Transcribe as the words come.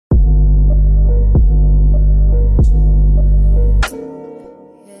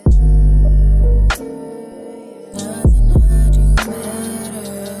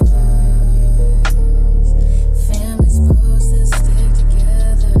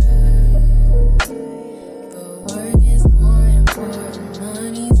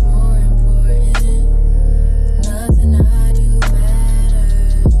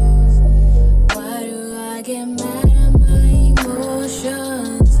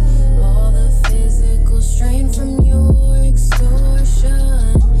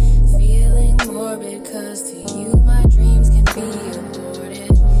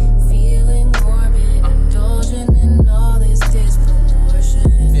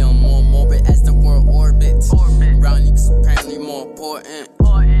Around you 'cause apparently more important.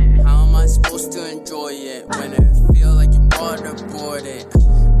 How am I supposed to enjoy it when it feel like you're waterboarded?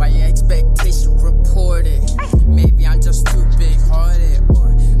 Why your expectation reported? Maybe I'm just too big-hearted,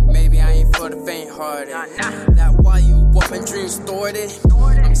 or maybe I ain't for the faint-hearted. That why you want my dreams thwarted?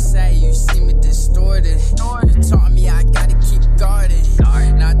 I'm sad you see me distorted. You taught me I gotta keep guarded,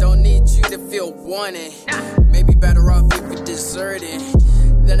 and I don't need you to feel wanted. Maybe better off if we deserted.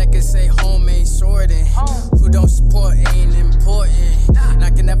 Then I can say home ain't sorted. Who don't support ain't important. And I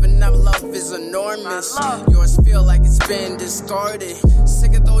can never know love is enormous. Yours feel like it's been discarded.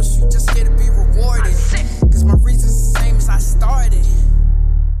 Sick of those you just here to be rewarded. Cause my reason's the same as I started.